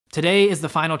Today is the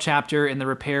final chapter in the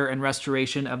repair and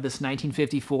restoration of this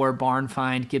 1954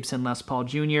 Barnfind Gibson Les Paul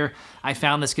Jr. I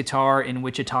found this guitar in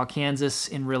Wichita, Kansas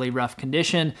in really rough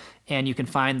condition, and you can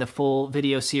find the full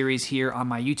video series here on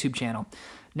my YouTube channel.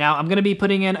 Now, I'm going to be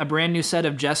putting in a brand new set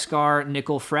of Jescar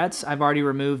nickel frets. I've already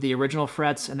removed the original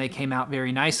frets and they came out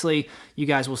very nicely. You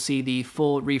guys will see the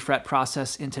full refret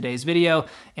process in today's video.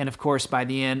 And of course, by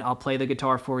the end, I'll play the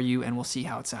guitar for you and we'll see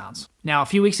how it sounds. Now, a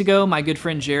few weeks ago, my good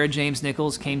friend Jared James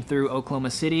Nichols came through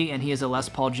Oklahoma City and he is a Les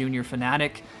Paul Jr.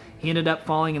 fanatic. He ended up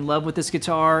falling in love with this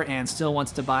guitar and still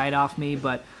wants to buy it off me,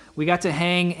 but we got to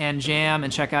hang and jam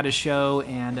and check out his show,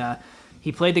 and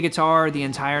he played the guitar the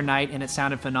entire night and it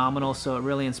sounded phenomenal, so it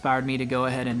really inspired me to go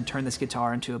ahead and turn this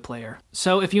guitar into a player.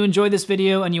 So if you enjoyed this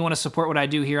video and you want to support what I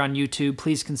do here on YouTube,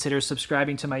 please consider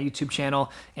subscribing to my YouTube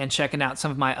channel and checking out some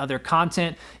of my other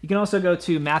content. You can also go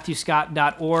to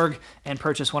matthewscott.org and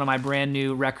purchase one of my brand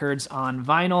new records on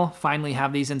vinyl. Finally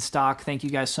have these in stock. Thank you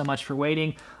guys so much for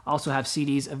waiting. Also have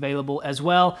CDs available as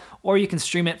well, or you can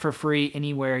stream it for free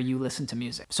anywhere you listen to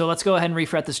music. So let's go ahead and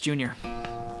refret this Junior.